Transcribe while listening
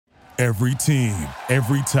Every team,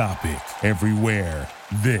 every topic, everywhere.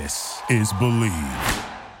 This is Believe.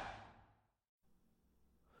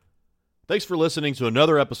 Thanks for listening to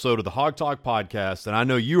another episode of the Hawg Talk podcast, and I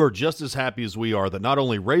know you are just as happy as we are that not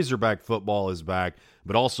only Razorback football is back,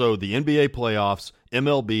 but also the NBA playoffs,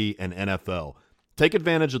 MLB, and NFL. Take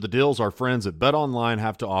advantage of the deals our friends at BetOnline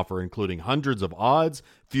have to offer, including hundreds of odds,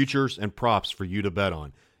 futures, and props for you to bet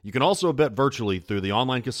on. You can also bet virtually through the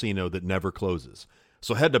online casino that never closes.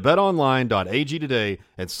 So head to betonline.ag today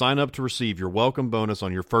and sign up to receive your welcome bonus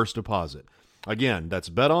on your first deposit. Again, that's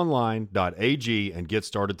betonline.ag and get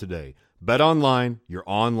started today. BetOnline, your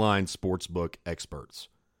online sportsbook experts.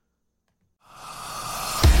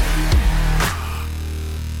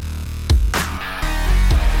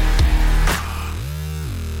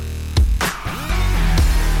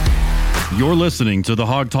 You're listening to the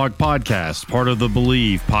Hawg Talk podcast, part of the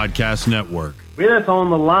Believe Podcast Network. With us on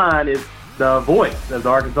the line is the voice of the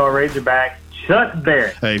Arkansas Razorbacks, Chuck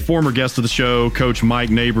Barrett. A former guest of the show, Coach Mike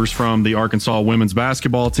Neighbors from the Arkansas women's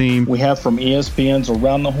basketball team. We have from ESPN's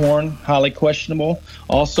Around the Horn, highly questionable.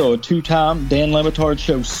 Also a two-time Dan Le Batard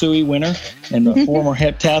Show Suey winner and the former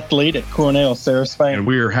heptathlete at Cornell, Sarah Spain. And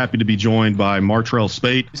we are happy to be joined by Martrell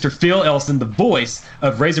Spate. Mr. Phil Elson, the voice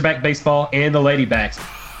of Razorback baseball and the Ladybacks.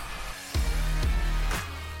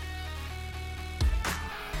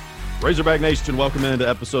 Razorback Nation, welcome into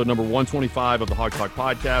episode number 125 of the Hawg Talk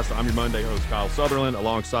podcast. I'm your Monday host, Kyle Sutherland,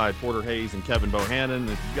 alongside Porter Hayes and Kevin Bohannon.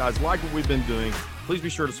 If you guys like what we've been doing, please be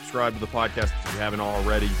sure to subscribe to the podcast if you haven't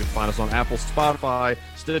already. You can find us on Apple, Spotify,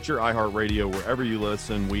 Stitcher, iHeartRadio, wherever you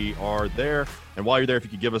listen. We are there. And while you're there, if you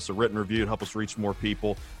could give us a written review to help us reach more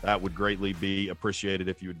people, that would greatly be appreciated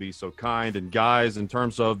if you would be so kind. And guys, in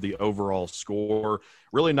terms of the overall score,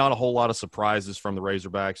 really not a whole lot of surprises from the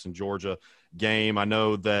Razorbacks in Georgia game. I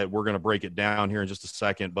know that we're going to break it down here in just a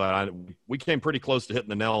second, but we came pretty close to hitting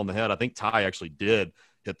the nail on the head. I think Ty actually did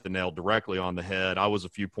hit the nail directly on the head. I was a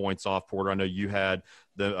few points off, Porter. I know you had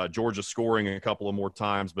the Georgia scoring a couple of more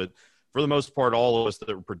times, but for the most part, all of us that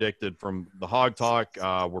were predicted from the Hawg Talk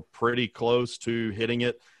were pretty close to hitting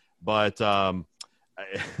it, but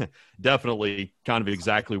definitely kind of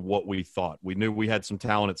exactly what we thought. We knew we had some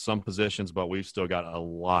talent at some positions, but we've still got a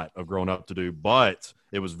lot of growing up to do. But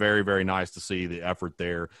it was very, very nice to see the effort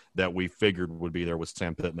there that we figured would be there with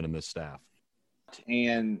Sam Pittman and this staff.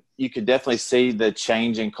 And you could definitely see the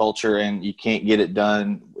change in culture, and you can't get it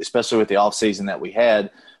done, especially with the offseason that we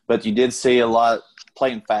had. But you did see a lot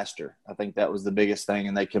playing faster. I think that was the biggest thing,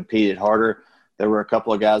 and they competed harder. There were a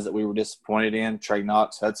couple of guys that we were disappointed in, Trey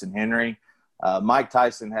Knox, Hudson Henry. Mike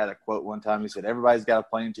Tyson had a quote one time. He said, everybody's got to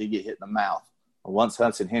play until you get hit in the mouth. Once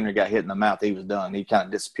Hudson Henry got hit in the mouth, he was done. He kind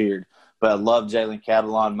of disappeared. But I love Jalen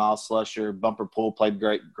Catalon, Miles Slusher. Bumper Pool played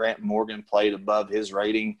great. Grant Morgan played above his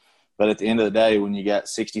rating. But at the end of the day, when you got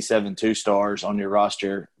 67 two-stars on your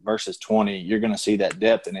roster versus 20, you're going to see that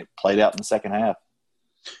depth, and it played out in the second half.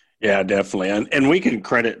 Yeah, definitely. And we can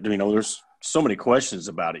credit, there's so many questions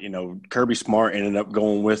about it. Kirby Smart ended up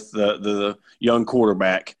going with the young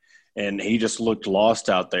quarterback, and he just looked lost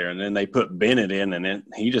out there. And then they put Bennett in, and then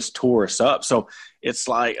he just tore us up. So it's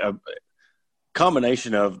like a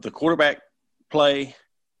combination of the quarterback play,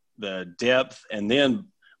 the depth, and then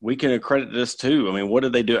we can accredit this too. I mean, what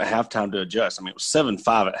did they do at halftime to adjust? I mean, it was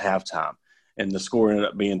 7-5 at halftime, and the score ended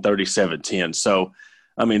up being 37-10. So,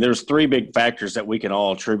 there's three big factors that we can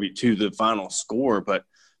all attribute to the final score. But,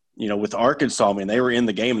 with Arkansas, they were in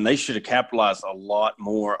the game, and they should have capitalized a lot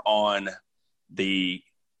more on the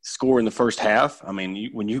score in the first half. When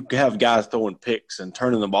you have guys throwing picks and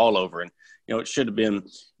turning the ball over, and, it should have been,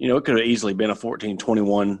 it could have easily been a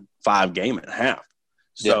 14-21-5 game at half.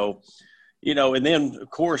 So, and then, of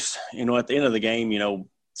course, at the end of the game,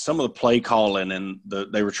 some of the play calling and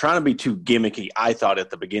they were trying to be too gimmicky, I thought, at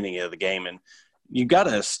the beginning of the game. And you got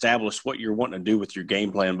to establish what you're wanting to do with your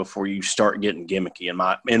game plan before you start getting gimmicky,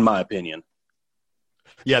 in my opinion.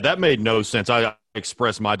 Yeah, that made no sense. I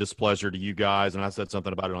expressed my displeasure to you guys, and I said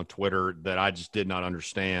something about it on Twitter that I just did not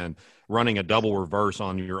understand. Running a double reverse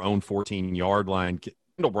on your own 14-yard line.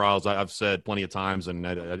 Kendall Briles, I've said plenty of times, and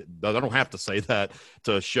I don't have to say that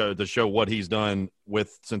to show what he's done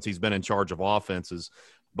since he's been in charge of offenses,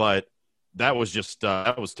 but that was just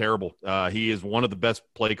that was terrible. He is one of the best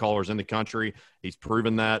play callers in the country. He's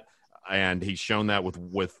proven that, and he's shown that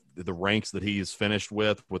with the ranks that he's finished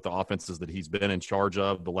with the offenses that he's been in charge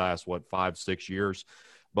of the last 5-6 years.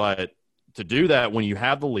 But to do that when you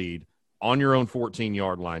have the lead, on your own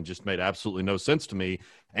 14-yard line just made absolutely no sense to me.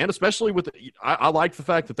 And especially with I like the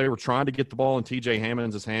fact that they were trying to get the ball in TJ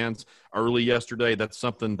Hammond's hands early yesterday. That's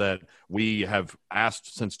something that we have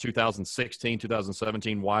asked since 2016,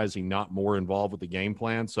 2017. Why is he not more involved with the game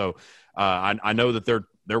plan? So I know that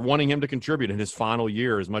they're wanting him to contribute in his final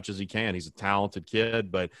year as much as he can. He's a talented kid,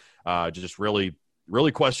 but just really,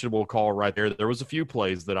 really questionable call right there. There was a few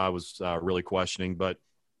plays that I was really questioning, but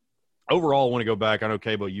overall, I want to go back. I know,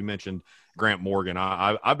 Cabo, you mentioned Grant Morgan.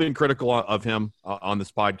 I've been critical of him on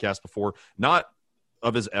this podcast before, not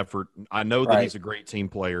of his effort. I know that he's a great team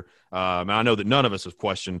player. And I know that none of us have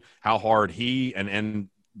questioned how hard he and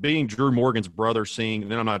being Drew Morgan's brother, seeing,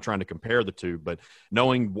 and then I'm not trying to compare the two, but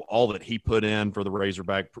knowing all that he put in for the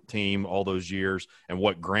Razorback team all those years and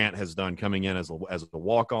what Grant has done coming in as a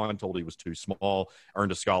walk-on, told he was too small,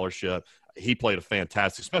 earned a scholarship. He played a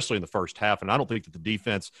fantastic, especially in the first half. And I don't think that the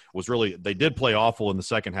defense was really – they did play awful in the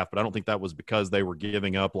second half, but I don't think that was because they were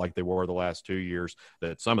giving up like they were the last 2 years,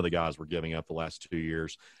 that some of the guys were giving up the last 2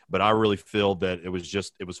 years. But I really feel that it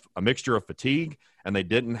was a mixture of fatigue, and they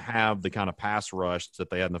didn't have the kind of pass rush that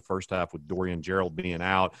they had in the first half with Dorian Gerald being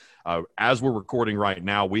out. As we're recording right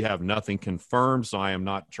now, we have nothing confirmed, so I am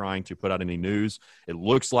not trying to put out any news. It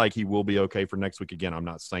looks like he will be okay for next week. Again, I'm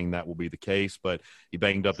not saying that will be the case, but he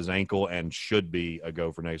banged up his ankle and should be a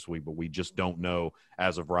go for next week, but we just don't know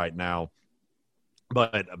as of right now.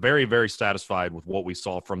 But very, very satisfied with what we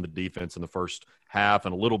saw from the defense in the first half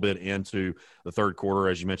and a little bit into the third quarter.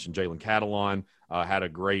 As you mentioned, Jalen Catalon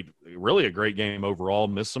had really a great game overall.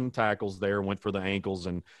 Missed some tackles there, went for the ankles,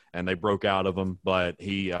 and they broke out of him. But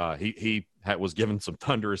he was given some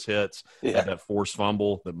thunderous hits. Had that forced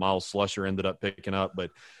fumble that Miles Slusher ended up picking up.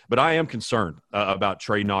 But I am concerned about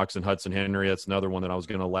Trey Knox and Hudson Henry. That's another one that I was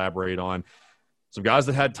going to elaborate on. Some guys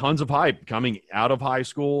that had tons of hype coming out of high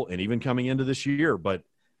school and even coming into this year, but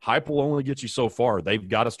hype will only get you so far. They've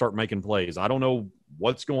got to start making plays. I don't know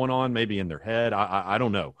what's going on maybe in their head. I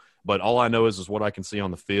don't know. But all I know is what I can see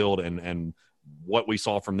on the field, and what we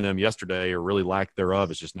saw from them yesterday, or really lack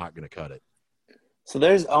thereof, is just not going to cut it. So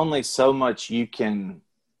there's only so much you can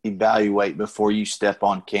evaluate before you step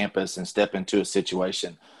on campus and step into a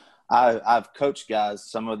situation. I've coached guys,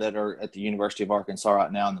 some of that are at the University of Arkansas right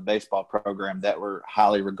now in the baseball program, that were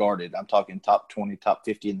highly regarded. I'm talking top 20, top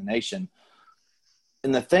 50 in the nation.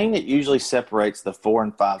 And the thing that usually separates the 4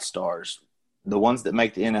 and 5 stars, the ones that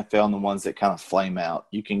make the NFL and the ones that kind of flame out,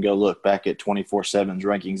 you can go look back at 24/7's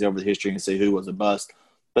rankings over the history and see who was a bust.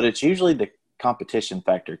 But it's usually the competition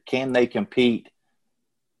factor. Can they compete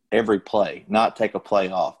every play, not take a play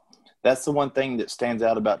off? That's the one thing that stands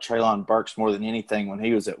out about Treylon Burks more than anything when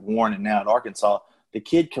he was at Warren and now at Arkansas. The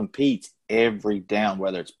kid competes every down,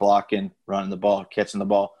 whether it's blocking, running the ball, catching the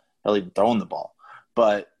ball, hell, even throwing the ball.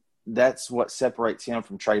 But that's what separates him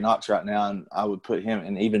from Trey Knox right now, and I would put him,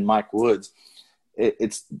 and even Mike Woods.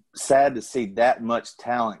 It's sad to see that much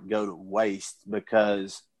talent go to waste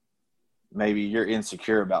because maybe you're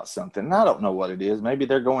insecure about something. And I don't know what it is. Maybe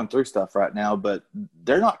they're going through stuff right now, but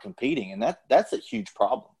they're not competing, and that's a huge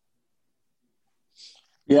problem.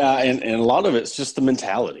 Yeah, and a lot of it's just the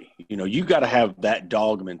mentality. You got to have that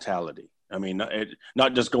dog mentality. I mean,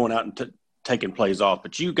 not just going out and taking plays off,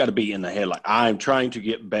 but you got to be in the head like, I'm trying to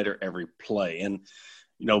get better every play. And,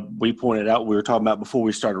 we pointed out, we were talking about before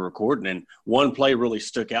we started recording, and one play really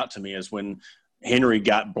stuck out to me is when Henry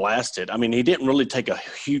got blasted. I mean, he didn't really take a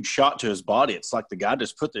huge shot to his body. It's like the guy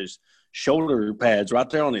just put his shoulder pads right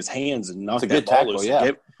there on his hands and knocked that ball loose.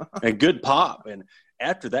 Yeah. A good pop. And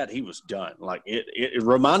after that, he was done. Like it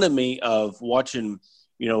reminded me of watching,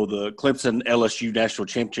 the Clemson LSU national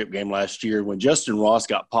championship game last year when Justin Ross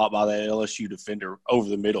got popped by that LSU defender over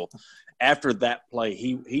the middle. After that play,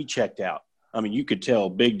 he checked out. I mean, you could tell a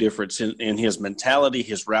big difference in his mentality,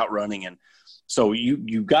 his route running. And so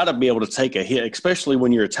you got to be able to take a hit, especially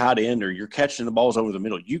when you're a tight end or you're catching the balls over the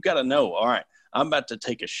middle. You got to know, all right, I'm about to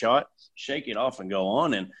take a shot, shake it off and go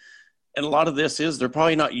on. And a lot of this is they're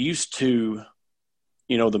probably not used to,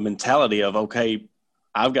 the mentality of, okay,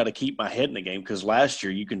 I've got to keep my head in the game, because last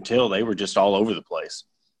year you can tell they were just all over the place.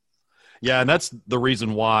 Yeah, and that's the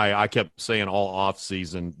reason why I kept saying all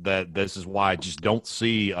offseason that this is why I just don't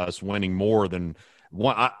see us winning more than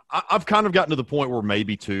one. I've kind of gotten to the point where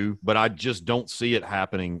maybe 2, but I just don't see it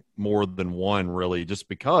happening more than 1, really, just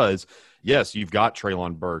because, yes, you've got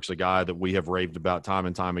Treylon Burks, a guy that we have raved about time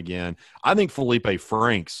and time again. I think Felipe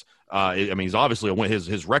Franks, he's obviously a win.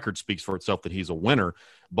 His record speaks for itself that he's a winner.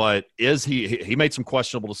 But is he made some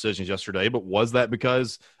questionable decisions yesterday? But was that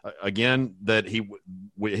because, again, that he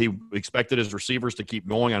expected his receivers to keep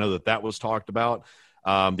going? I know that was talked about.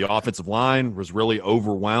 The offensive line was really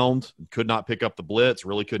overwhelmed, could not pick up the blitz,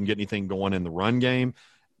 really couldn't get anything going in the run game.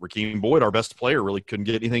 Rakeem Boyd, our best player, really couldn't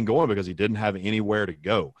get anything going because he didn't have anywhere to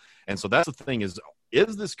go. And so that's the thing is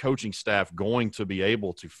this coaching staff going to be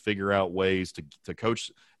able to figure out ways to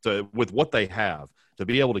coach with what they have to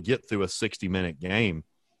be able to get through a 60-minute game?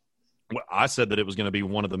 I said that it was going to be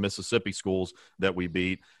one of the Mississippi schools that we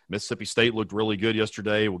beat. Mississippi State looked really good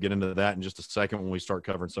yesterday. We'll get into that in just a second when we start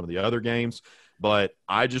covering some of the other games. But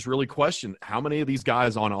I just really question how many of these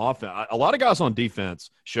guys on offense – a lot of guys on defense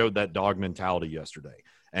showed that dog mentality yesterday,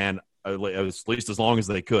 and at least as long as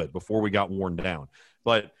they could before we got worn down.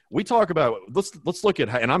 But we talk about let's look at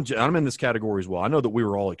 – and I'm in this category as well. I know that we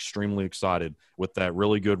were all extremely excited with that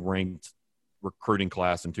really good ranked recruiting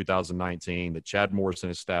class in 2019 that Chad Morris and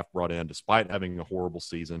his staff brought in despite having a horrible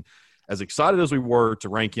season. As excited as we were to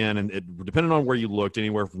rank in, and depending on where you looked,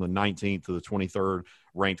 anywhere from the 19th to the 23rd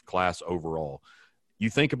ranked class overall.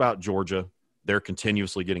 You think about Georgia, they're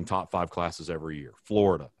continuously getting top 5 classes every year.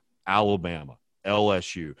 Florida, Alabama,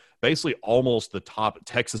 LSU, basically almost the top.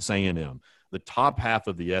 Texas A&M, the top half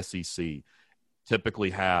of the SEC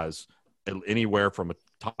typically has anywhere from a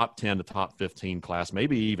top 10 to top 15 class,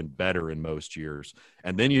 maybe even better in most years.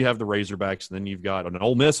 And then you have the Razorbacks, and then you've got – and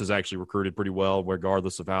Ole Miss has actually recruited pretty well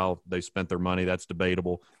regardless of how they spent their money. That's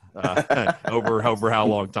debatable over how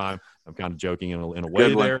long time. I'm kind of joking in a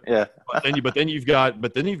way there. Yeah. But then you've got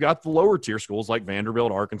the lower tier schools like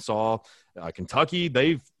Vanderbilt, Arkansas, Kentucky.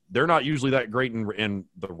 They're not usually that great in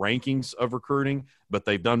the rankings of recruiting, but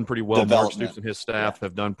they've done pretty well. Mark Stoops and his staff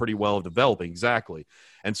have done pretty well of developing. Exactly.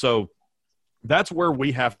 And so that's where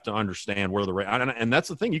we have to understand where and that's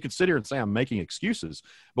the thing. You could sit here and say I'm making excuses,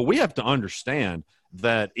 but we have to understand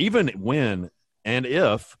that even when and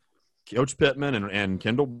if Coach Pittman and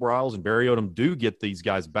Kendall Briles and Barry Odom do get these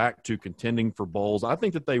guys back to contending for bowls, I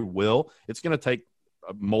think that they will. It's going to take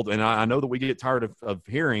and I know that we get tired of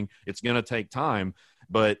hearing it's going to take time,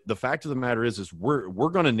 but the fact of the matter is we're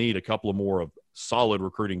going to need a couple of more of solid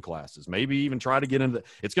recruiting classes, maybe even try to get into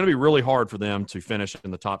 – it's going to be really hard for them to finish in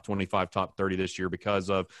the top 25, top 30 this year because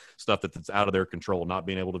of stuff that's out of their control, not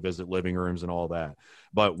being able to visit living rooms and all that.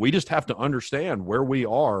 But we just have to understand where we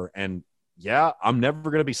are. And, yeah, I'm never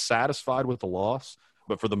going to be satisfied with the loss,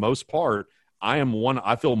 but for the most part,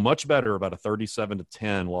 I feel much better about a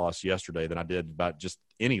 37-10 loss yesterday than I did about just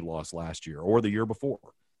any loss last year or the year before.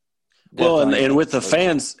 Well, and with the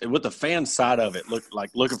fan side of it,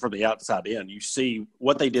 looking from the outside in, you see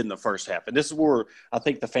what they did in the first half, and this is where I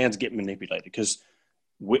think the fans get manipulated because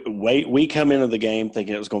we come into the game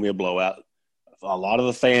thinking it was going to be a blowout. A lot of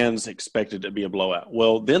the fans expected it to be a blowout.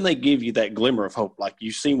 Well, then they give you that glimmer of hope, like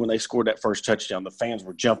you see when they scored that first touchdown. The fans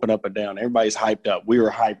were jumping up and down. Everybody's hyped up. We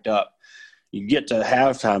were hyped up. You get to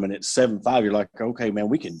halftime and it's 7-5. You're like, okay, man,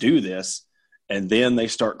 we can do this, and then they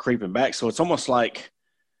start creeping back. So it's almost like,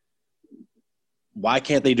 why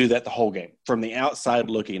can't they do that the whole game? From the outside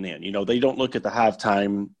looking in, they don't look at the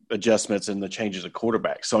halftime adjustments and the changes of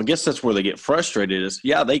quarterback. So I guess that's where they get frustrated is,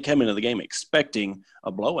 yeah, they come into the game expecting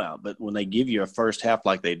a blowout, but when they give you a first half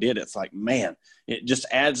like they did, it's like, man, it just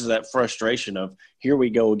adds to that frustration of here we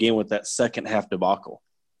go again with that second half debacle.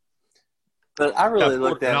 But I really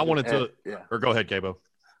looked at or go ahead, Cabo.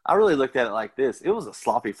 I really looked at it like this. It was a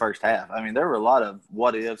sloppy first half. I mean, there were a lot of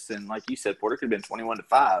what ifs, and like you said, Porter could have been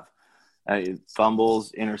 21-5.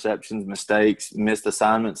 Fumbles, interceptions, mistakes, missed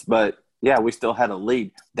assignments. But, yeah, we still had a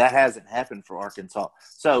lead. That hasn't happened for Arkansas.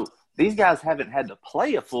 So these guys haven't had to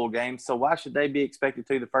play a full game, so why should they be expected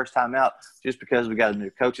to the first time out just because we got a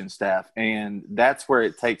new coaching staff? And that's where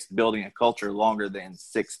it takes building a culture longer than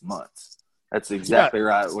 6 months. That's exactly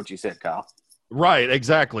right what you said, Kyle. Right,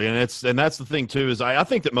 exactly, and that's the thing too. Is I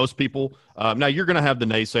think that most people now you're going to have the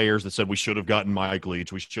naysayers that said we should have gotten Mike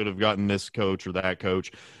Leach, we should have gotten this coach or that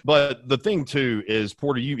coach. But the thing too is,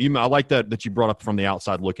 Porter, I like that you brought up from the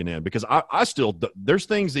outside looking in, because I still there's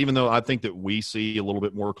things, even though I think that we see a little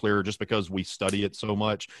bit more clear just because we study it so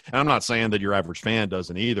much. And I'm not saying that your average fan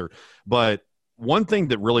doesn't either, but one thing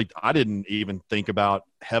that really I didn't even think about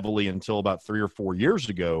heavily until about 3 or 4 years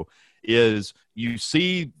ago is you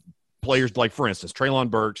see players like, for instance, Treylon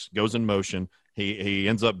Burks goes in motion. He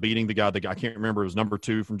ends up beating the guy. I can't remember. It was number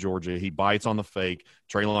 2 from Georgia. He bites on the fake.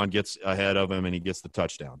 Treylon gets ahead of him, and he gets the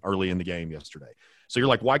touchdown early in the game yesterday. So you're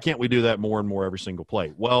like, why can't we do that more and more every single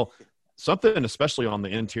play? Well, something especially on the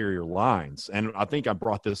interior lines, and I think I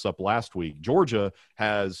brought this up last week, Georgia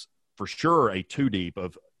has for sure a 2 deep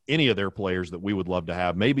of any of their players that we would love to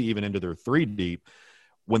have, maybe even into their 3 deep.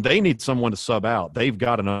 when they need someone to sub out, they've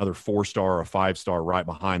got another 4-star or a 5-star right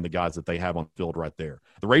behind the guys that they have on the field right there.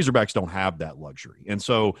 The Razorbacks don't have that luxury. And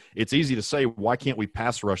so it's easy to say, why can't we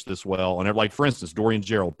pass rush this well? And like, for instance, Dorian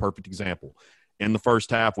Gerald, perfect example. In the first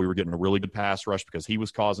half, we were getting a really good pass rush because he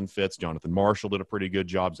was causing fits. Jonathan Marshall did a pretty good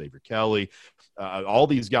job. Xavier Kelly, all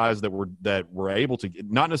these guys that were able to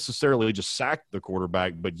not necessarily just sack the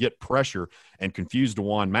quarterback, but get pressure and confuse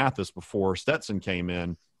DeJuan Mathis before Stetson came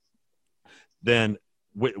in. Then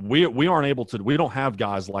we aren't able to. We don't have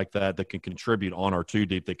guys like that can contribute on our 2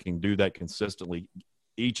 deep that can do that consistently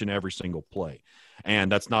each and every single play.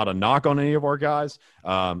 And that's not a knock on any of our guys,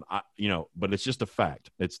 but it's just a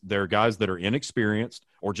fact. They're guys that are inexperienced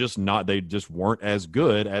or just not. They just weren't as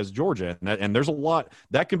good as Georgia, and there's a lot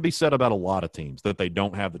that can be said about a lot of teams that they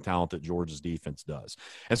don't have the talent that Georgia's defense does.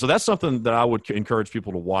 And so that's something that I would encourage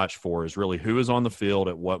people to watch for is really who is on the field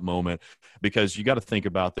at what moment, because you got to think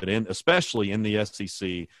about that, especially in the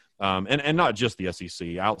SEC. And not just the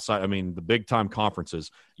SEC, outside. I mean, the big time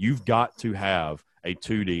conferences. You've got to have a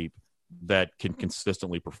 2 deep that can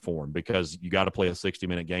consistently perform, because you got to play a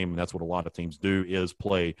 60-minute game, and that's what a lot of teams do is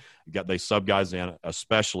play. They sub guys in,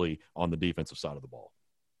 especially on the defensive side of the ball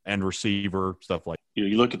and receiver stuff like.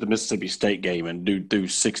 You look at the Mississippi State game and do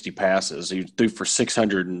 60 passes. He threw for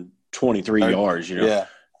 623 yards. Yeah.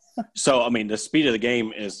 So I mean, the speed of the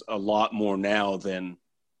game is a lot more now than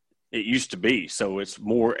it used to be. So it's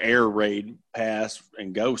more air raid, pass,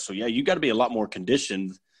 and go. So yeah, you got to be a lot more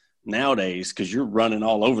conditioned nowadays because you're running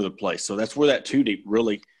all over the place. So that's where that 2 deep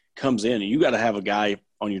really comes in. And you got to have a guy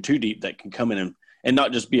on your 2 deep that can come in and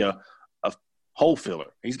not just be a hole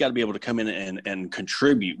filler. He's got to be able to come in and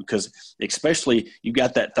contribute, because especially you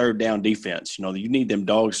got that 3rd down defense. You need them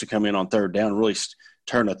dogs to come in on 3rd down and really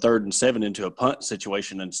turn a 3rd and 7 into a punt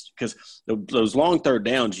situation. And because those long 3rd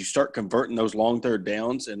downs, you start converting those long 3rd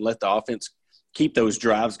downs and let the offense keep those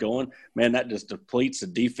drives going, man, that just depletes the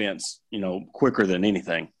defense, quicker than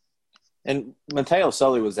anything. And Mateo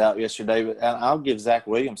Sully was out yesterday, but I'll give Zach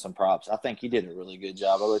Williams some props. I think he did a really good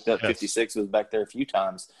job. I looked up 56, was back there a few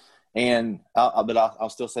times. And I'll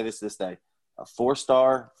still say this day. A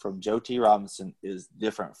 4-star from Joe T. Robinson is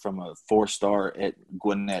different from a 4-star at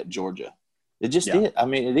Gwinnett, Georgia. It just is. I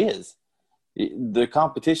mean, it is. The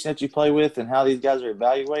competition that you play with and how these guys are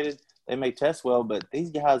evaluated, they may test well, but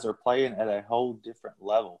these guys are playing at a whole different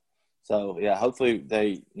level. So, yeah, hopefully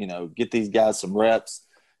they, get these guys some reps.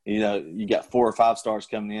 You got 4 or 5 stars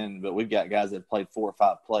coming in, but we've got guys that played 4 or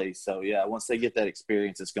 5 plays. So, yeah, once they get that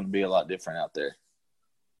experience, it's going to be a lot different out there.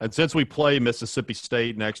 And since we play Mississippi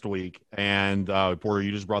State next week, and Porter,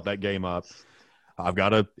 you just brought that game up, I've got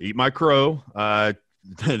to eat my crow.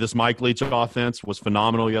 This Mike Leach offense was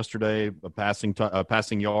phenomenal yesterday, a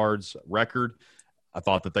passing yards record. I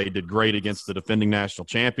thought that they did great against the defending national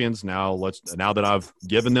champions. Now that I've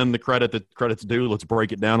given them the credit that credit's due, let's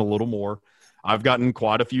break it down a little more. I've gotten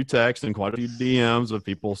quite a few texts and quite a few DMs of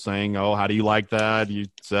people saying, "Oh, how do you like that? You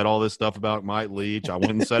said all this stuff about Mike Leach." I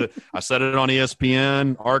went and said it. I said it on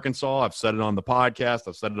ESPN Arkansas. I've said it on the podcast.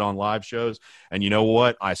 I've said it on live shows. And you know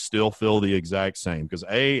what? I still feel the exact same, because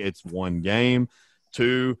A, it's one game.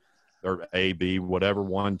 2, or A, B, whatever,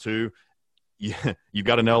 1, 2. Yeah, you've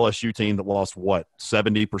got an LSU team that lost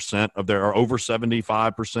 70% of their, or over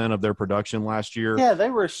 75% of their production last year. Yeah,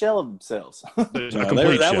 they were a shell of themselves.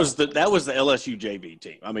 That was the LSU JV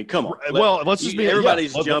team. I mean, come on.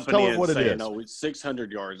 Everybody's jumping in saying, "No, it's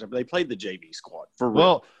 600 yards." They played the JV squad for real.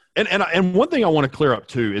 Well, and one thing I want to clear up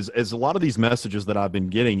too is a lot of these messages that I've been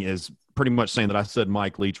getting is pretty much saying that I said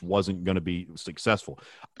Mike Leach wasn't going to be successful.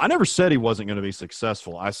 I never said he wasn't going to be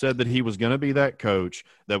successful. I said that he was going to be that coach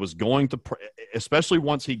that was going to, especially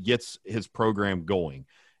once he gets his program going,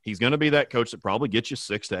 he's going to be that coach that probably gets you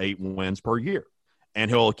 6 to 8 wins per year.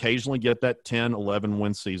 And he'll occasionally get that 10, 11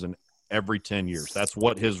 win season every 10 years. That's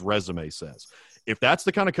what his resume says. If that's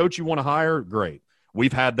the kind of coach you want to hire, great.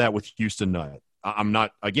 We've had that with Houston Nutt. I'm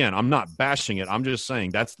not bashing it. I'm just saying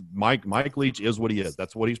that's Mike Leach is what he is.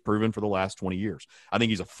 That's what he's proven for the last 20 years. I think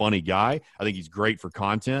he's a funny guy. I think he's great for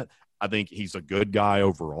content. I think he's a good guy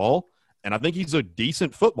overall. And I think he's a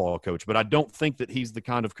decent football coach, but I don't think that he's the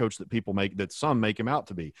kind of coach that some make him out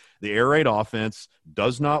to be. The air raid offense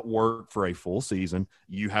does not work for a full season.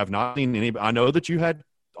 You have not seen any. I know that you had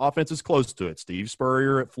offenses close to it. Steve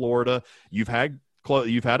Spurrier at Florida. You've had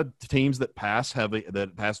teams that pass heavy,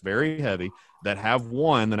 that pass very heavy, that have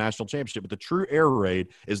won the national championship. But the true air raid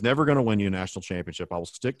is never going to win you a national championship. I will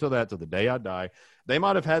stick to that to the day I die. They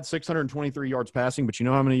might have had 623 yards passing, but you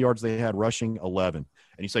know how many yards they had rushing? 11.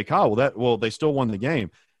 And you say, Kyle, they still won the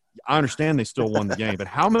game. I understand they still won the game, but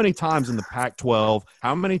how many times in the Pac-12,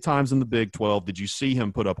 how many times in the Big 12 did you see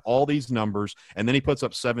him put up all these numbers, and then he puts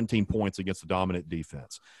up 17 points against the dominant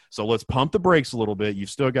defense? So let's pump the brakes a little bit. You've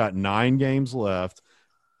still got 9 games left,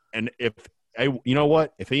 and if you know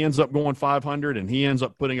what? If he ends up going 500 and he ends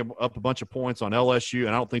up putting up a bunch of points on LSU, and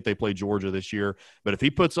I don't think they play Georgia this year, but if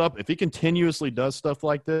he continuously does stuff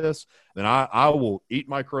like this, then I will eat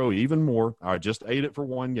my crow even more. I just ate it for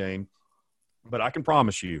one game. But I can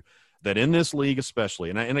promise you that in this league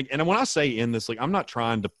especially, and when I say in this league, I'm not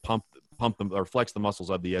trying to pump them or flex the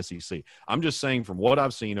muscles of the SEC. I'm just saying from what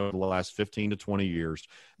I've seen over the last 15 to 20 years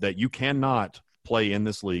that you cannot play in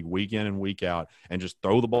this league week in and week out and just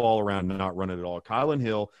throw the ball around and not run it at all. Kylan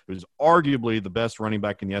Hill, who's arguably the best running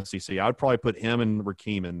back in the SEC, I'd probably put him and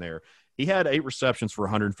Rakeem in there. He had 8 receptions for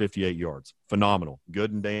 158 yards. Phenomenal.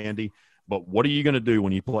 Good and dandy. But what are you going to do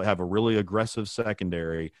when you have a really aggressive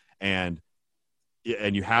secondary and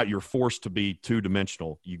you're forced to be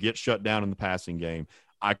two-dimensional? You get shut down in the passing game.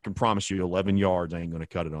 I can promise you 11 yards ain't going to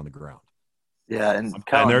cut it on the ground. Yeah, and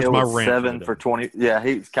Kylan Hill was 7 for 20. Yeah,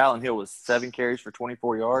 Kylan Hill was 7 carries for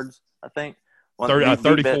 24 yards, I think.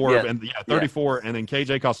 34, yeah. 34, and then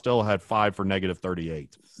KJ Costello had 5 for negative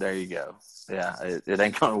 38. There you go. Yeah, it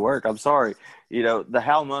ain't going to work. I'm sorry. The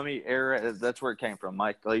Hal Mumme era, that's where it came from.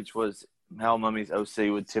 Mike Leach was Hal Mumme's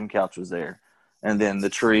OC when Tim Couch was there. And then the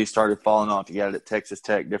tree started falling off. You got it at Texas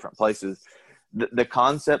Tech, different places. The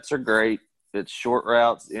concepts are great. It's short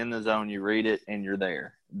routes in the zone. You read it, and you're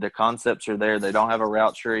there. The concepts are there. They don't have a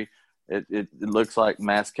route tree. It looks like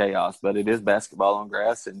mass chaos, but it is basketball on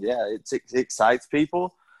grass. And, yeah, it excites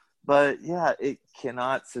people. But, yeah, it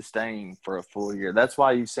cannot sustain for a full year. That's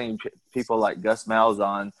why you've seen people like Gus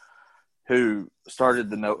Malzahn, who started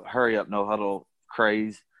the hurry-up, no-huddle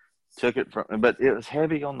craze, took it from – but it was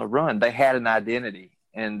heavy on the run. They had an identity,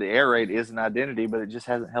 and the air raid is an identity, but it just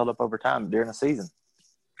hasn't held up over time during a season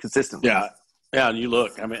consistently. Yeah, and you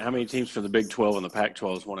look, I mean, how many teams from the Big 12 and the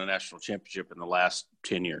Pac-12 has won a national championship in the last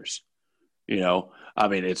 10 years? I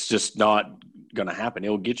mean, it's just not going to happen.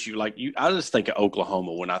 It'll get you I just think of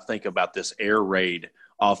Oklahoma when I think about this air raid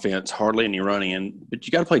offense, hardly any running in, but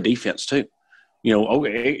you got to play defense too.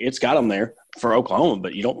 Okay, it's got them there for Oklahoma,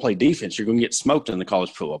 but you don't play defense, you're going to get smoked in the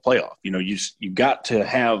college football playoff. You got to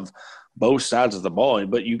have both sides of the ball,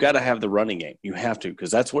 but you got to have the running game. You have to,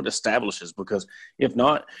 because that's what establishes. Because if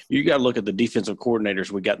not, you got to look at the defensive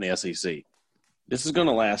coordinators we got in the SEC. This is going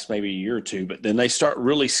to last maybe a year or two, but then they start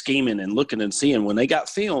really scheming and looking and seeing when they got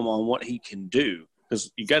film on what he can do.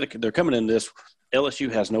 Because they're coming in this.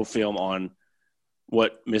 LSU has no film on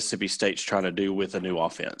what Mississippi State's trying to do with a new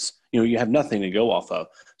offense. You have nothing to go off of.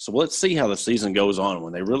 So let's see how the season goes on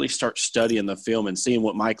when they really start studying the film and seeing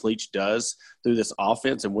what Mike Leach does through this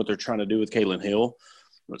offense and what they're trying to do with Kylan Hill.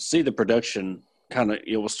 Let's see the production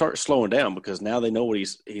it will start slowing down because now they know what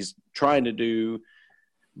he's trying to do.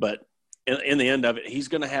 But in the end of it, he's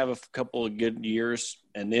going to have a couple of good years.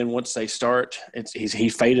 And then once they start, he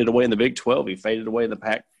faded away in the Big 12. He faded away in the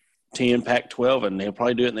Pac-10, Pac-12, and he'll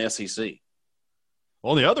probably do it in the SEC.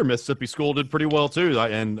 Well, the other Mississippi school did pretty well too.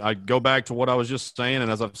 And I go back to what I was just saying, and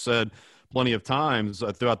as I've said plenty of times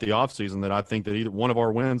throughout the offseason, that I think that either one of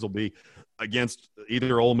our wins will be against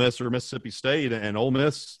either Ole Miss or Mississippi State. And Ole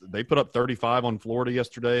Miss, they put up 35 on Florida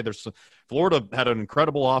yesterday. Florida had an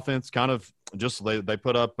incredible offense, kind of just they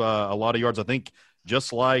put up a lot of yards. I think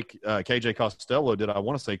just like KJ Costello did, I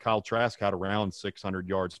want to say Kyle Trask had around 600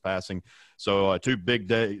 yards passing. So 2 big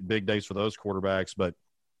days for those quarterbacks. But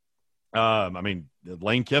I mean,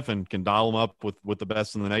 Lane Kiffin can dial them up with the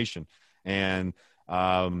best in the nation. And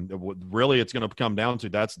really it's going to come down to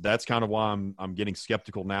that's kind of why I'm getting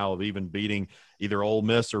skeptical now of even beating either Ole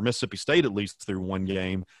Miss or Mississippi State, at least through one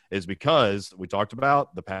game, is because we talked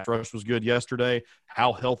about the pass rush was good yesterday.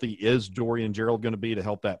 How healthy is Dorian Gerald going to be to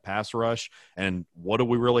help that pass rush? And what do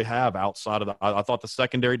we really have outside of I thought the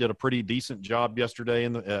secondary did a pretty decent job yesterday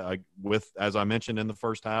with, as I mentioned in the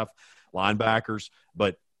first half, linebackers,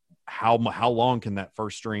 but how long can that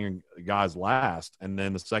first string guys last? And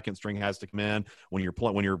then the second string has to come in when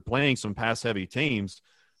you're playing some pass heavy teams.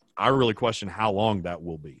 I really question how long that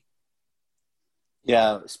will be.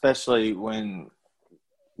 Yeah, especially when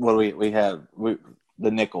we have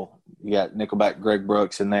the nickel. You got nickelback Greg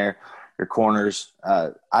Brooks in there. Your corners.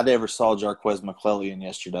 I never saw Jarquez McClellan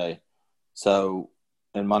yesterday. So,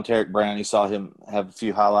 and Monteric Brown, you saw him have a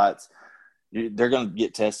few highlights. They're going to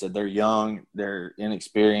get tested. They're young, they're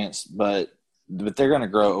inexperienced, but they're going to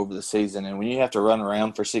grow over the season. And when you have to run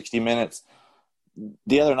around for 60 minutes,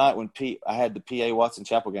 the other night when I had the PA Watson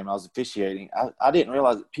Chapel game, I was officiating. I didn't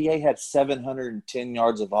realize that PA had 710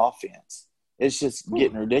 yards of offense. It's just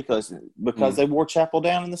getting ridiculous because they wore Chapel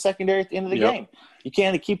down in the secondary at the end of the game. You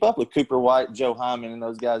can't keep up with Cooper White, Joe Hyman, and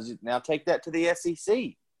those guys. Now take that to the SEC.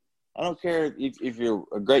 I don't care if you're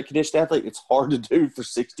a great conditioned athlete. It's hard to do for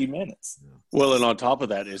 60 minutes. Well, and on top of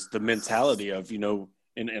that is the mentality of,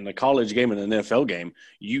 in the college game and an NFL game,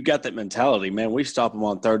 you got that mentality, man, we stop them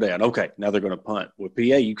on third down. Okay, now they're going to punt. With PA,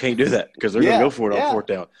 you can't do that because they're going to go for it on fourth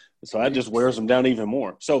down. So that just wears them down even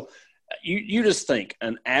more. So you just think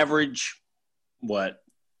an average –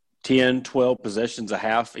 10, 12 possessions a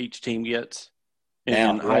half each team gets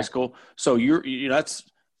in high school. So that's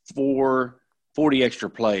 40 extra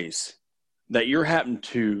plays that you're having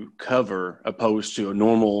to cover opposed to a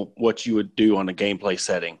normal what you would do on a gameplay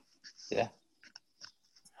setting. Yeah.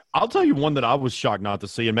 I'll tell you one that I was shocked not to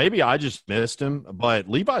see, and maybe I just missed him, but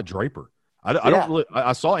Levi Draper.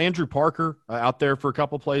 I saw Andrew Parker out there for a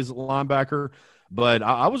couple plays at linebacker. But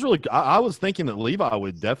I was thinking that Levi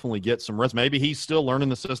would definitely get some reps. Maybe he's still learning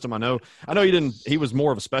the system. I know he was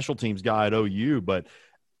more of a special teams guy at OU, but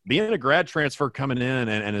being a grad transfer coming in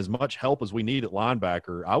and as much help as we need at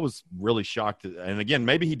linebacker, I was really shocked. And again,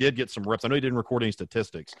 maybe he did get some reps. I know he didn't record any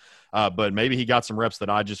statistics, but maybe he got some reps that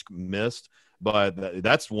I just missed. But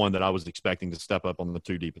that's one that I was expecting to step up on the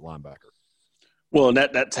 2 deep at linebacker. Well, and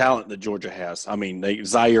that talent that Georgia has. I mean,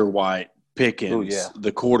 Zaire White, Pickens,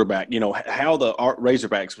 the quarterback, how the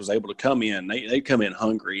Razorbacks was able to come in. They come in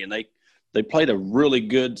hungry, and they played a really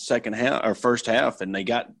good second half or first half, and they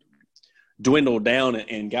got dwindled down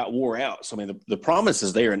and got wore out. So, I mean, the promise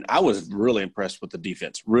is there, and I was really impressed with the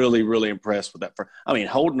defense, really, really impressed with that.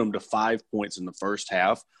 Holding them to 5 points in the first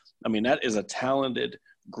half, that is a talented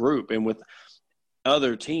group. And with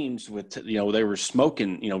other teams, they were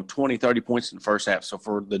smoking, 20, 30 points in the first half. So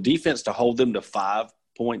for the defense to hold them to 5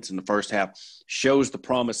 points in the first half shows the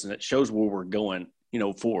promise, and it shows where we're going,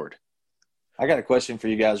 forward. I got a question for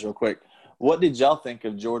you guys real quick. What did y'all think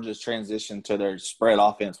of Georgia's transition to their spread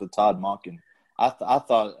offense with Todd Monken? I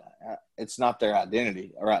thought it's not their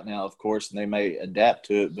identity right now, of course, and they may adapt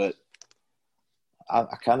to it, but I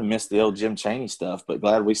kind of missed the old Jim Chaney stuff, but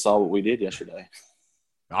glad we saw what we did yesterday.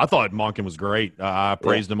 I thought Monken was great. I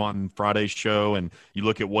praised him on Friday's show, and you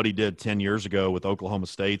look at what he did 10 years ago with Oklahoma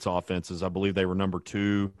State's offenses. I believe they were number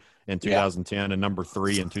 2 in 2010 and number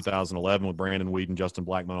 3 in 2011 with Brandon Whedon, Justin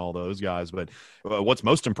Blackmon, all those guys. But what's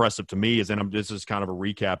most impressive to me is, and this is kind of a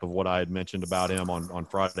recap of what I had mentioned about him on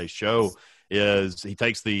Friday's show, is he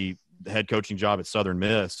takes the head coaching job at Southern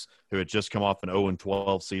Miss, who had just come off an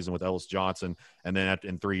 0-12 season with Ellis Johnson, and then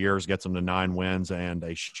in 3 years gets them to 9 wins and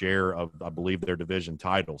a share of, I believe, their division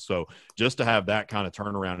title. So just to have that kind of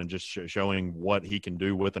turnaround and just showing what he can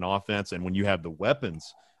do with an offense, and when you have the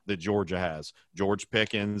weapons that Georgia has, George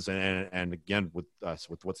Pickens, and again with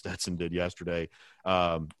what Stetson did yesterday.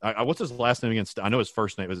 What's his last name again? I know his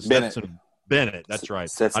first name is Stetson Bennett. That's right.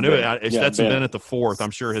 Stetson I knew Bennett. it. Stetson Bennett the fourth.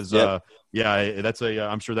 I'm sure his. I'm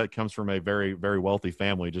sure that comes from a very, very wealthy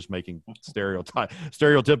family. Just making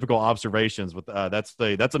stereotypical observations. But that's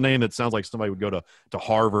a name that sounds like somebody would go to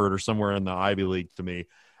Harvard or somewhere in the Ivy League to me.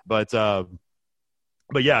 But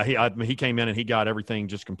yeah, he came in and he got everything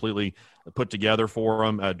just completely put together for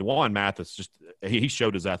him. DeJuan Mathis he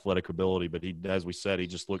showed his athletic ability, but as we said, he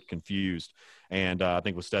just looked confused. And I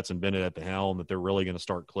think with Stetson Bennett at the helm, that they're really going to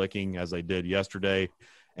start clicking as they did yesterday.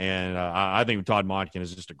 And I think Todd Monken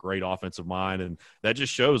is just a great offensive mind, and that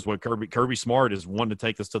just shows what Kirby Smart is wanting to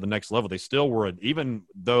take this to the next level. They still were, even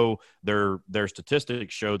though their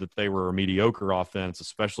statistics showed that they were a mediocre offense,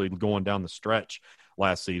 especially going down the stretch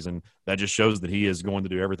last season. That just shows that he is going to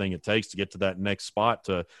do everything it takes to get to that next spot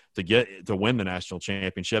to win the national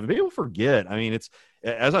championship. And people forget, it's,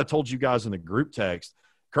 as I told you guys in the group text,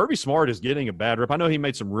 Kirby Smart is getting a bad rep. I know he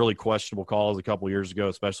made some really questionable calls a couple of years ago,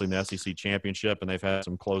 especially in the SEC championship, and they've had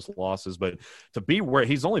some close losses. But to be where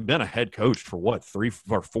he's only been a head coach for 3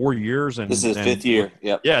 or 4 years, and this is his 5th year.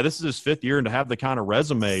 Yep. Yeah, this is his 5th year, and to have the kind of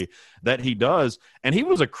resume that he does, and he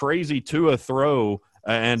was a crazy Tua throw.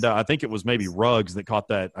 And I think it was maybe Ruggs that caught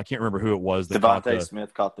that. I can't remember who it was. Devontae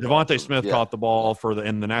Smith caught the ball. Devontae Smith caught the ball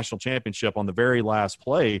in the national championship on the very last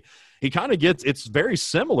play. He kind of it's very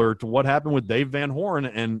similar to what happened with Dave Van Horn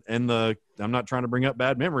and I'm not trying to bring up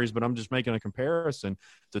bad memories, but I'm just making a comparison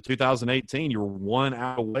to 2018. You were 1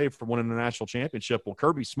 out away from winning the national championship. Well,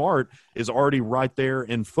 Kirby Smart is already right there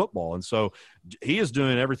in football. And so he is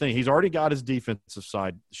doing everything. He's already got his defensive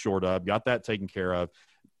side shored up, got that taken care of,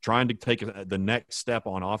 trying to take the next step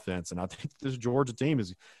on offense. And I think this Georgia team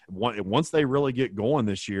is once they really get going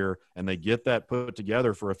this year and they get that put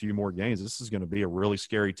together for a few more games, this is going to be a really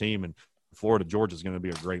scary team. And Georgia is going to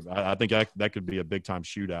be I think that could be a big time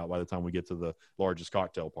shootout by the time we get to the largest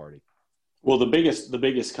cocktail party. Well, the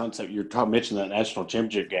biggest concept you're talking mentioning that national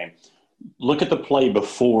championship game. Look at the play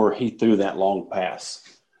before he threw that long pass.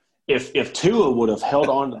 If Tua would have held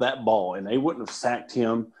on to that ball and they wouldn't have sacked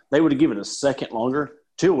him, they would have given it a second longer.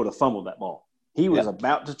 Tua would have fumbled that ball. He was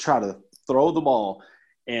about to try to throw the ball,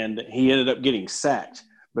 and he ended up getting sacked.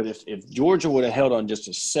 But if Georgia would have held on just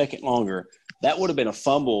a second longer, that would have been a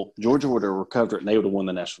fumble. Georgia would have recovered it, and they would have won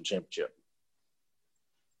the national championship.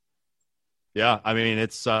 Yeah, I mean,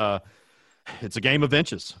 it's a game of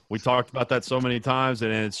inches. We talked about that so many times,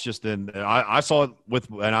 and it's just I saw it with,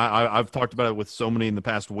 and I've talked about it with so many in the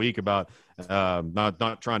past week about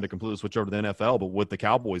not trying to completely switch over to the NFL, but with the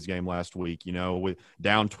Cowboys game last week, with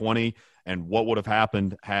down 20, and what would have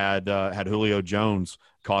happened had Julio Jones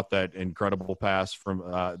caught that incredible pass from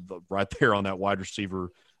right there on that wide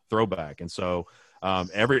receiver throwback, and so.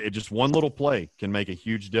 Just one little play can make a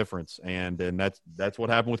huge difference, and that's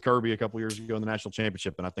what happened with Kirby a couple years ago in the national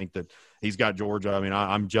championship. And I think that he's got Georgia. I mean,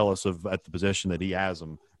 I'm jealous at the position that he has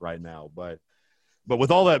them right now. But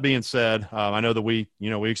with all that being said, I know that we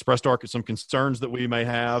expressed some concerns that we may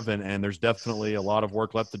have, and there's definitely a lot of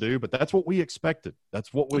work left to do. But that's what we expected.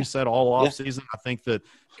 That's what we said all offseason. I think that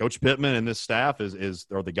Coach Pittman and this staff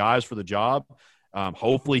are the guys for the job.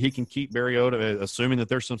 Hopefully he can keep Mariota, assuming that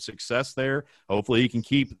there's some success there. Hopefully he can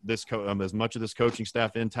keep this as much of this coaching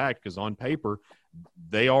staff intact, because on paper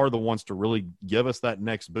they are the ones to really give us that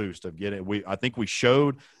next boost of getting. I think we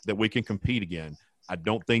showed that we can compete again. I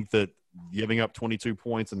don't think that giving up 22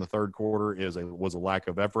 points in the third quarter was a lack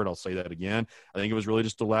of effort. I'll say that again. I think it was really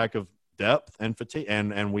just a lack of depth and fatigue,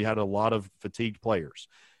 and we had a lot of fatigued players,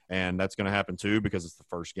 and that's going to happen too because it's the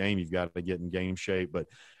first game. You've got to get in game shape, but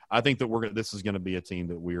I think that this is going to be a team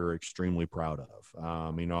that we are extremely proud of.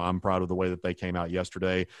 I'm proud of the way that they came out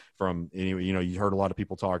yesterday. You heard a lot of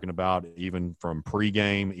people talking about even from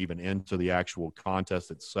pregame, even into the actual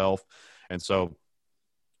contest itself. And so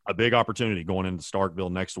a big opportunity going into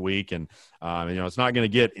Starkville next week. And, it's not going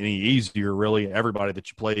to get any easier, really. Everybody that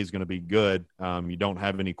you play is going to be good. You don't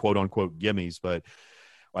have any quote unquote gimmies, but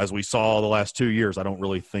as we saw the last 2 years, I don't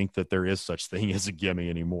really think that there is such thing as a gimme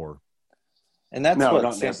anymore. And that's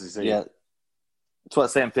what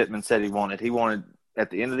Sam Pittman said he wanted. He wanted, at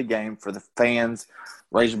the end of the game, for the fans,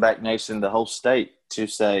 Razorback Nation, the whole state, to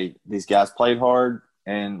say these guys played hard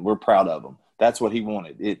and we're proud of them. That's what he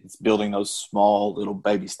wanted. It's building those small little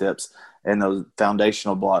baby steps and those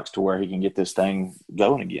foundational blocks to where he can get this thing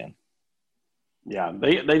going again. Yeah,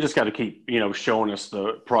 they just got to keep, showing us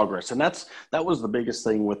the progress. And that was the biggest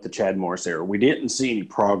thing with the Chad Morris era. We didn't see any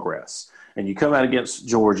progress. And you come out against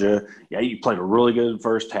Georgia, you played a really good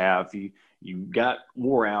first half. You got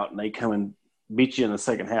wore out, and they come and beat you in the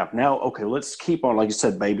second half. Now, okay, let's keep on, like you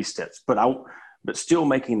said, baby steps, but still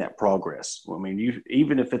making that progress. I mean,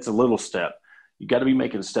 even if it's a little step, you got to be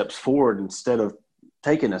making steps forward instead of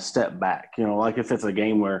taking a step back. Like if it's a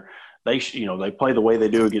game where they play the way they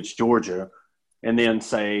do against Georgia, and then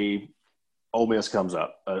say Ole Miss comes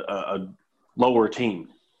up, a lower team,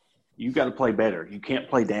 you got to play better. You can't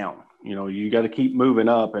play down. You got to keep moving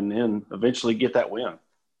up and then eventually get that win.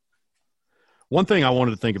 One thing I wanted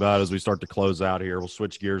to think about as we start to close out here, we'll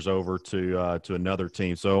switch gears over to another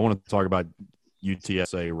team. So I want to talk about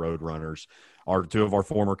UTSA Roadrunners. Two of our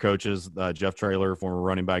former coaches, Jeff Traylor, former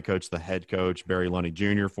running back coach, the head coach, Barry Lunny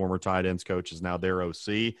Jr., former tight ends coach, is now their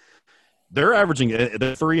OC. They're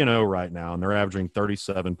 3-0 right now, and they're averaging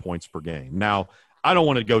 37 points per game. Now, I don't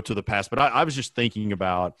want to go to the past, but I was just thinking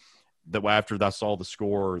about – that after I saw the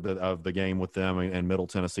score of the game with them and Middle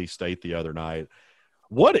Tennessee State the other night,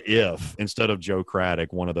 what if instead of Joe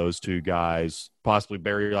Craddock, one of those two guys, possibly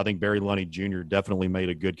Barry, I think Barry Lunny Jr. definitely made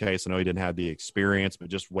a good case. I know he didn't have the experience, but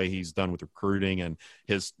just the way he's done with recruiting and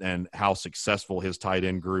how successful his tight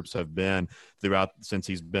end groups have been since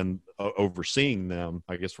he's been overseeing them,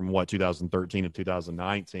 I guess from 2013 to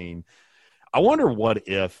 2019. I wonder what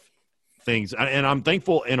if things, and I'm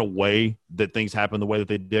thankful in a way that things happened the way that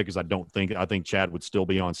they did, because I think Chad would still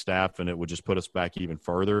be on staff and it would just put us back even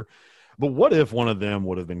further. But what if one of them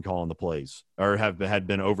would have been calling the plays or had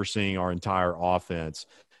been overseeing our entire offense?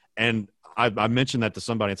 And I mentioned that to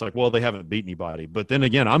somebody. It's like, well, they haven't beat anybody. But then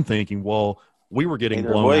again, I'm thinking, well, we were getting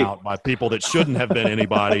blown out by people that shouldn't have been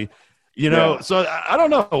anybody. So I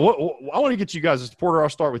don't know. I want to get you guys, Porter, I'll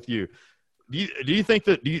start with you. Do you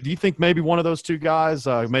think maybe one of those two guys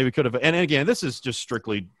maybe could have? And again, this is just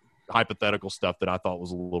strictly hypothetical stuff that I thought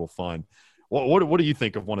was a little fun. What do you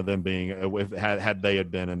think of one of them being had they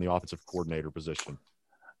been in the offensive coordinator position?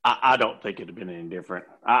 I don't think it'd have been any different.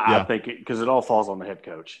 I think because it all falls on the head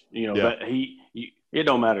coach. That it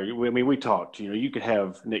don't matter. I mean, we talked. You could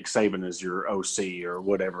have Nick Saban as your OC or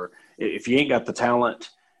whatever. If you ain't got the talent,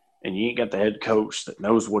 and you ain't got the head coach that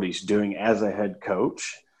knows what he's doing as a head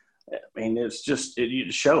coach, I mean, it's just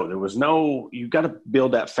it showed. There was no – you've got to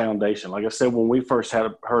build that foundation. Like I said, when we first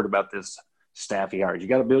heard about this staff he hired, you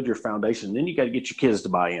got to build your foundation. Then you got to get your kids to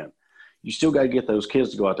buy in. You still got to get those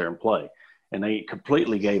kids to go out there and play. And they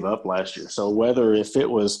completely gave up last year. So whether if it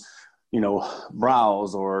was,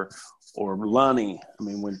 Browse or Lunny, I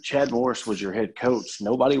mean, when Chad Morris was your head coach,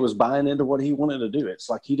 nobody was buying into what he wanted to do. It's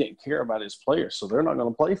like he didn't care about his players, so they're not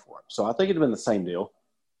going to play for him. So I think it'd been the same deal.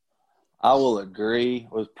 I will agree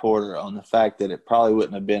with Porter on the fact that it probably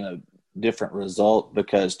wouldn't have been a different result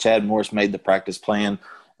because Chad Morris made the practice plan,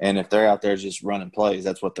 and if they're out there just running plays,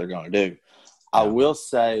 that's what they're going to do. I will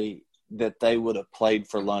say that they would have played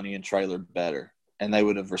for Lunny and Traylor better, and they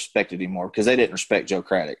would have respected him more because they didn't respect Joe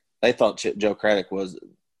Craddock. They thought Joe Craddock was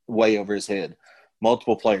way over his head.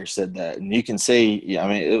 Multiple players said that, and you can see, I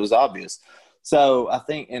mean, it was obvious. So I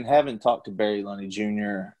think, and having talked to Barry Lunny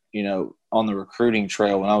Jr., on the recruiting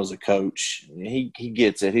trail when I was a coach, he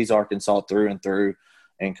gets it. He's Arkansas through and through,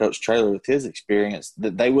 and Coach Traylor with his experience,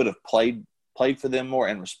 that they would have played for them more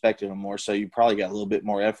and respected them more. So you probably got a little bit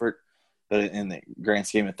more effort. But in the grand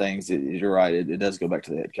scheme of things, you're right. It does go back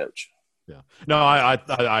to the head coach. Yeah. No,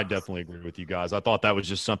 I definitely agree with you guys. I thought that was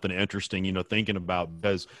just something interesting, thinking about,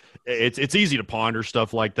 because it's easy to ponder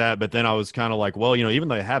stuff like that. But then I was kind of like, well, even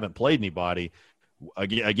though they haven't played anybody,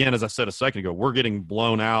 again, as I said a second ago, we're getting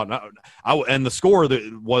blown out. And the score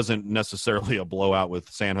that wasn't necessarily a blowout with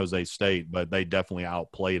San Jose State, but they definitely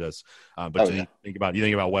outplayed us. You think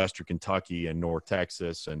about Western Kentucky and North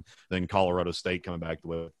Texas, and then Colorado State coming back the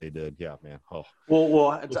way they did. Yeah, man. Oh.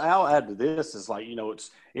 Well, I'll add to this is like,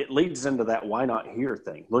 it leads into that why not here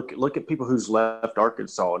thing. Look at people who's left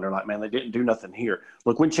Arkansas, and they're like, man, they didn't do nothing here.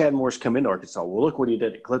 Look, when Chad Morris come into Arkansas, well, look what he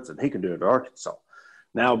did at Clemson. He can do it at Arkansas.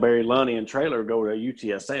 Now Barry Lunny and Traylor go to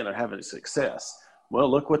UTSA and they're having success.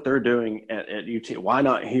 Well, look what they're doing at UT. Why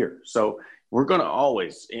not here? So we're going to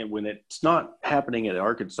always, and when it's not happening at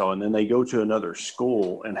Arkansas and then they go to another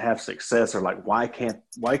school and have success, they're like, why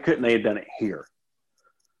couldn't they have done it here?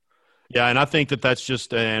 Yeah, and I think that's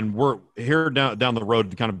just, and we're here down the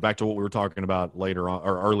road, kind of back to what we were talking about later on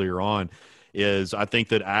or earlier on, is I think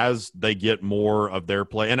that as they get more of their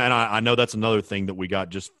play, and I know that's another thing that we got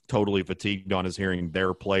just totally fatigued on, is hearing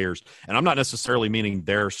their players. And I'm not necessarily meaning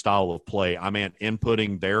their style of play. I meant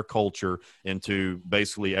inputting their culture into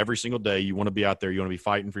basically every single day. You want to be out there. You want to be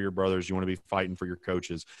fighting for your brothers. You want to be fighting for your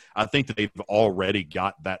coaches. I think that they've already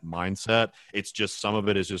got that mindset. It's just some of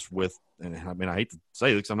it is just with, and I mean, I hate to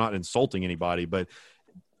say this, I'm not insulting anybody, but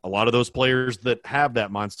a lot of those players that have that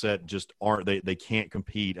mindset just aren't, they can't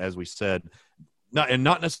compete, as we said,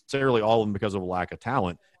 not necessarily all of them because of a lack of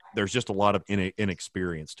talent. There's just a lot of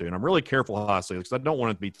inexperience too. And I'm really careful how I say this because I don't want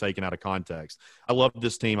it to be taken out of context. I love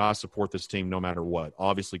this team. I support this team no matter what.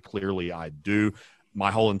 Obviously, clearly I do. My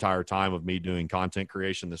whole entire time of me doing content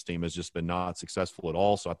creation, this team has just been not successful at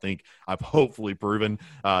all. So I think I've hopefully proven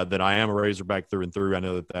that I am a Razorback through and through. I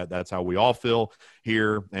know that's how we all feel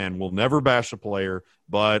here, and we'll never bash a player,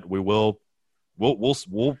 but we'll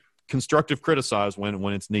constructive criticize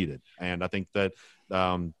when it's needed. And I think that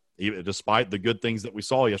even despite the good things that we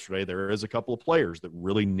saw yesterday, there is a couple of players that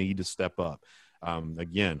really need to step up.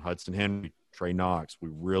 Again, Hudson Henry, Trey Knox, we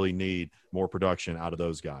really need more production out of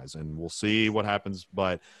those guys, and we'll see what happens.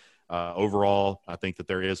 But overall, I think that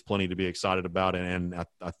there is plenty to be excited about, and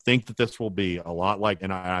I think that this will be a lot like,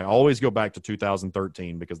 and I always go back to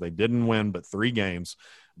 2013 because they didn't win but 3 games,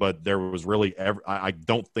 but there was really I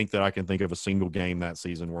don't think that I can think of a single game that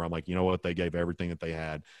season where I'm like, you know what, they gave everything that they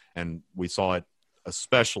had, and we saw it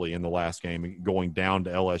especially in the last game going down to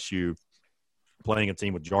LSU, playing a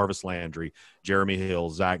team with Jarvis Landry, Jeremy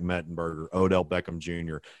Hill, Zach Mettenberger, Odell Beckham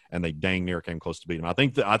Jr., and they dang near came close to beat him. I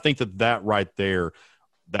think that right there,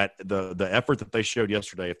 that the effort that they showed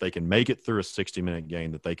yesterday, if they can make it through a 60-minute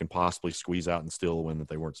game, that they can possibly squeeze out and steal a win that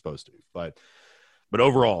they weren't supposed to. But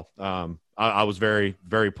overall, I was very,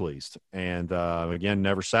 very pleased. And, again,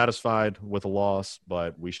 never satisfied with a loss,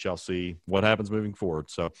 but we shall see what happens moving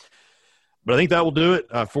forward. So, but I think that will do it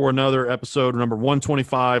for another episode, number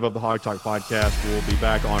 125 of the Hawg Talk podcast. We'll be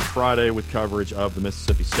back on Friday with coverage of the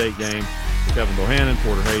Mississippi State game. Kevin Bohannon,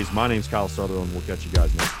 Porter Hayes. My name's Kyle Sutherland. We'll catch you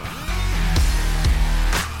guys next time.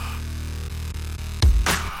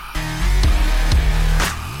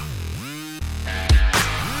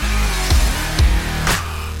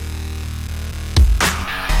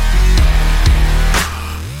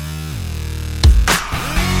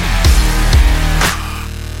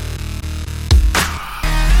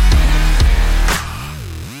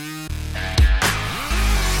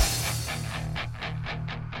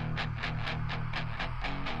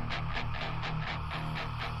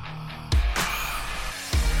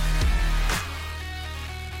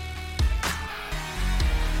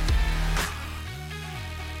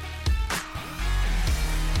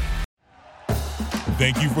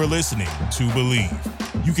 Thank you for listening to Believe.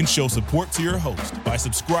 You can show support to your host by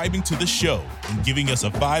subscribing to the show and giving us a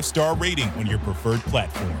 5-star rating on your preferred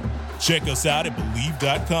platform. Check us out at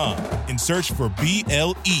Believe.com and search for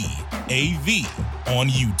BLEAV on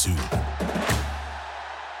YouTube.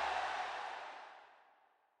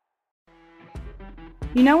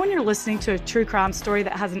 You know when you're listening to a true crime story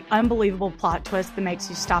that has an unbelievable plot twist that makes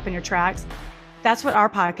you stop in your tracks? That's what our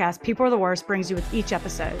podcast, People Are the Worst, brings you with each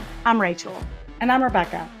episode. I'm Rachel. And I'm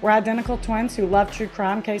Rebecca. We're identical twins who love true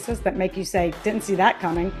crime cases that make you say, didn't see that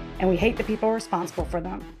coming, and we hate the people responsible for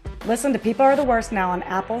them. Listen to People Are the Worst now on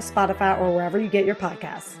Apple, Spotify, or wherever you get your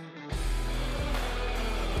podcasts.